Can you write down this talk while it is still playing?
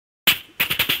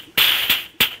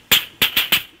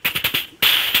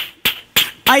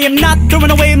I am not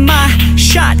throwing away my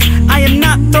shot. I am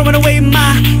not throwing away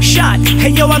my shot. Hey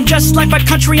yo, I'm just like my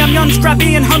country. I'm young,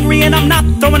 scrappy, and hungry, and I'm not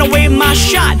throwing away my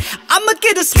shot. I'ma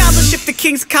get a scholarship to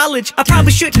King's College. I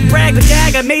probably shouldn't brag, but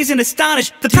dag, amazing,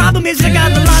 astonished. The problem is I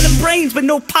got a lot of brains but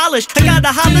no polish. I gotta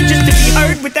holler just to be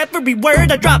heard. With every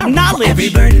word I drop knowledge.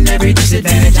 Every burden, every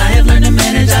disadvantage I have learned to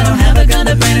manage. I don't have a gun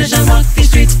to brandish. I walk these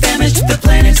streets famished. The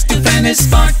planets do vanish,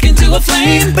 spark into a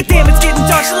flame. But damn, it's getting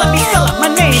dark, so let me spell out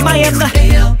my name. I am the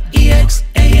A-L-E-X-A-N-D-E-R.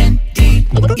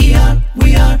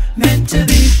 We are meant to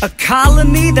be a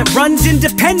colony that runs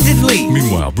independently.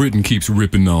 Meanwhile, Britain keeps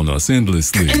ripping on us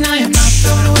endlessly. And I am not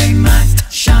throwing away my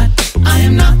shot. I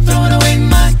am not throwing away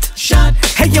my shot.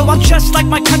 Hey yo, I'm just like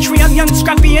my country. I'm young,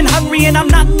 scrappy, and hungry, and I'm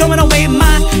not throwing away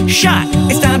my shot.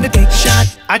 It's time to take a shot.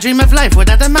 I dream of life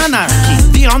without a monarchy.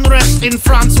 The unrest in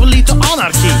France will lead to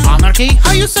anarchy. Anarchy?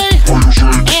 How you say?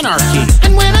 Anarchy.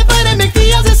 And when I fight, I make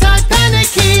the other side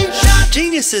panicky.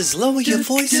 Geniuses, lower your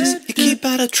voices. You keep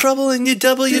out of trouble and you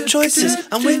double your choices.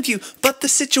 I'm with you, but the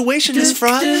situation is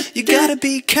fraught. You gotta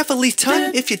be carefully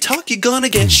taught. If you talk, you're gonna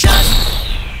get shot.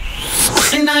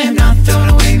 And I am not throwing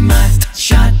away my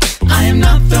shot. I am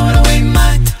not throwing away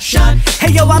my shot.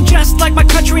 Hey yo, I'm just like my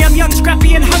country. I'm young,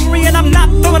 scrappy, and hungry, and I'm not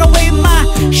throwing away my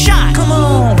shot. Come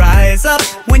on, rise up.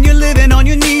 When you're living on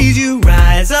your knees, you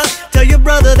rise up. Tell your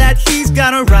brother that he's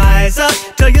gotta rise up.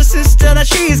 Tell your sister that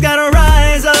she's gotta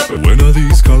rise up. When are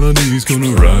these colonies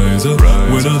gonna rise up?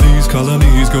 When are these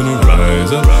colonies gonna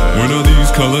rise up? When are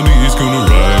these colonies gonna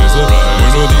rise up?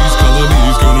 When are these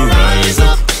colonies gonna rise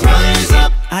up? Rise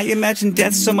up. I imagine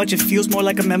death so much it feels more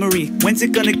like a memory. When's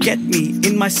it gonna get me?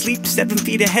 In my sleep, 7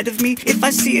 feet ahead of me? If I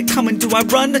see it coming, do I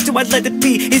run or do I let it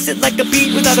be? Is it like a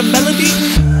beat without a melody?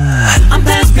 I'm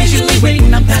past patiently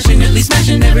waiting. I'm passionately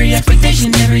smashing every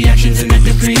expectation. Every action's an act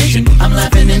of creation. I'm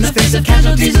laughing in the face of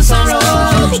casualties of sorrow.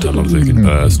 First time I'm thinking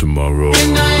past tomorrow.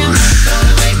 And I am not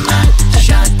throwing away my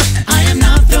shot. I am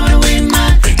not throwing away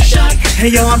my shot. Hey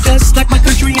yo, I'm just like my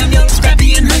country. I'm young,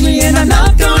 scrappy, and hungry, and I'm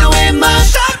not throwing away my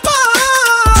shot.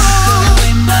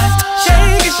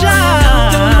 Take a shot.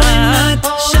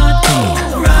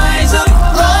 Rise up,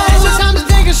 rise up. It's time to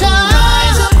take a shot.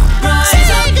 Rise up, rise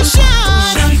up. Take a shot.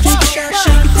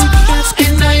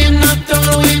 And I am not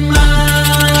throwing away mine.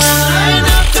 I'm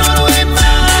not throwing away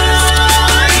mine.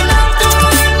 I'm not throwing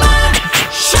away my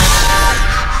shot.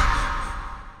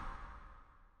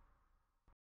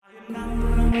 I am not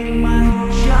throwing away my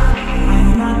shot. I am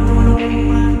not throwing away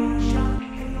my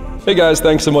shot. Hey guys,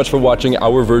 thanks so much for watching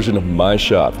our version of My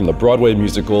Shot from the Broadway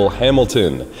musical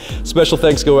Hamilton. Special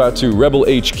thanks go out to REBL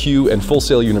HQ and Full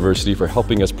Sail University for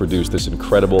helping us produce this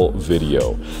incredible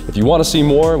video. If you want to see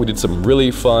more, we did some really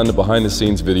fun behind the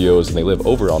scenes videos and they live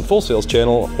over on Full Sail's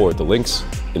channel or at the links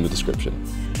in the description.